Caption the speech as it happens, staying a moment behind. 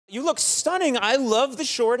You look stunning. I love the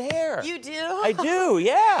short hair. You do? I do,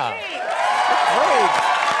 yeah. Great.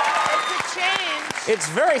 It's a change. It's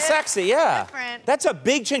very sexy, yeah. Different. That's a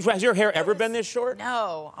big change. Has your hair ever been this short?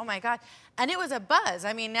 No. Oh, my God. And it was a buzz.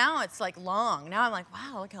 I mean, now it's, like, long. Now I'm like,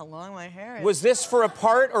 wow, look how long my hair is. Was this for a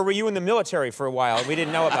part, or were you in the military for a while? We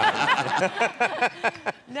didn't know about it.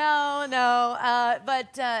 No,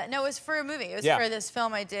 it was for a movie. It was for this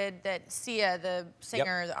film I did that Sia, the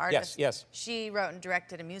singer, the artist, she wrote and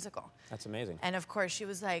directed a musical. That's amazing. And, of course, she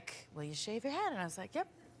was like, will you shave your head? And I was like, yep.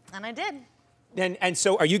 And I did. And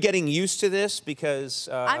so are you getting used to this? Because...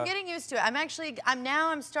 I'm getting used to it.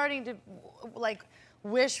 I'm starting to, like,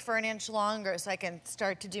 wish for an inch longer so I can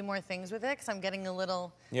start to do more things with it, because I'm getting a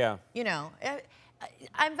little, you know,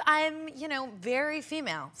 I'm, you know, very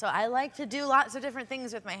female, so I like to do lots of different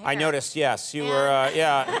things with my hair. I noticed, yes, you were,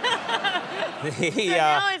 yeah. So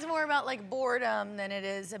now it's more about, like, boredom than it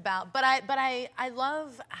is about, but I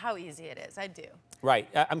love how easy it is, I do. Right,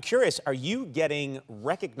 I'm curious, are you getting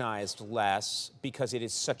recognized less because it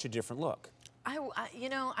is such a different look? You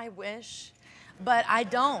know, I wish. But I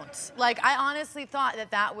don't. Like, I honestly thought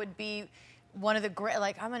that would be one of the great,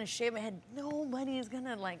 like, I'm gonna shave my head. Nobody's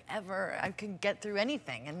gonna, like, ever, I can get through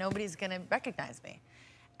anything and nobody's gonna recognize me.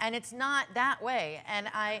 And it's not that way. And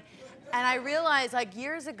I realized, like,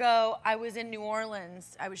 years ago, I was in New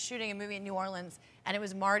Orleans. I was shooting a movie in New Orleans, and it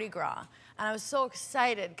was Mardi Gras. And I was so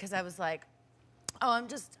excited because I was like, oh, I'm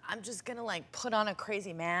just gonna, like, put on a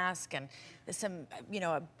crazy mask and some, you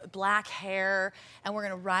know, black hair, and we're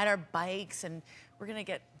gonna ride our bikes, and we're gonna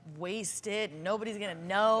get wasted, and nobody's gonna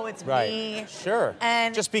know it's me. Sure.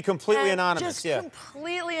 And just be completely anonymous. Just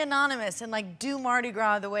completely anonymous, and, like, do Mardi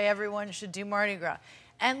Gras the way everyone should do Mardi Gras.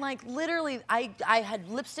 And, like, literally, I had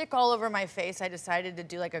lipstick all over my face. I decided to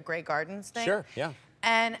do, like, a Grey Gardens thing. Sure, yeah.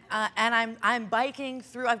 And I'm biking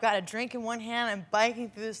through, I've got a drink in one hand, I'm biking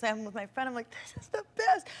through this thing with my friend, I'm like, this is the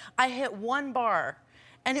best. I hit one bar,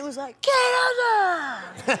 and it was like, K-Doza!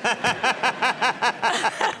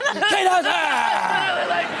 K-Doza!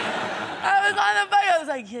 I was on the bike, I was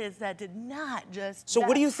like, yes, that did not just... So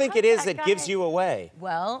what do you think it is that gives you away?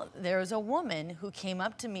 Well, there was a woman who came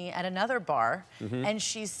up to me at another bar, and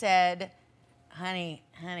she said, honey,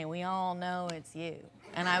 we all know it's you.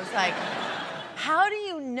 And I was like, how do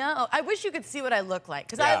you know? I wish you could see what I look like,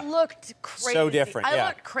 because I looked crazy. So different, I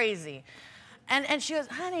looked crazy. And she goes,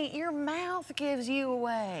 honey, your mouth gives you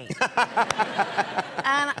away.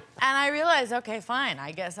 and I realized, okay, fine.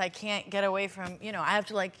 I guess I can't get away from, you know, I have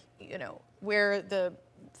to, like, you know, wear the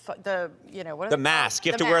you know, what are the mask.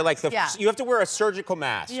 You have to wear, like, you have to wear a surgical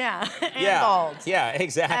mask. Yeah, and bald. Yeah,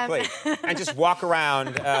 exactly. And just walk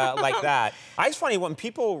around like that. It's funny, when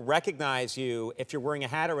people recognize you, if you're wearing a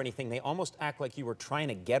hat or anything, they almost act like you were trying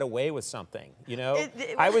to get away with something, you know?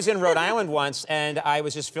 I was in Rhode Island once, and I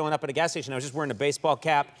was just filling up at a gas station. I was just wearing a baseball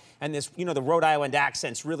cap, and this, you know, the Rhode Island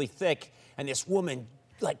accent's really thick, and this woman,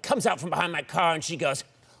 like, comes out from behind my car, and she goes,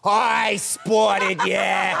 I spotted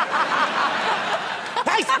ya.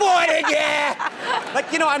 I spotted ya!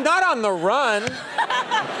 Like, you know, I'm not on the run.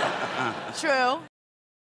 True.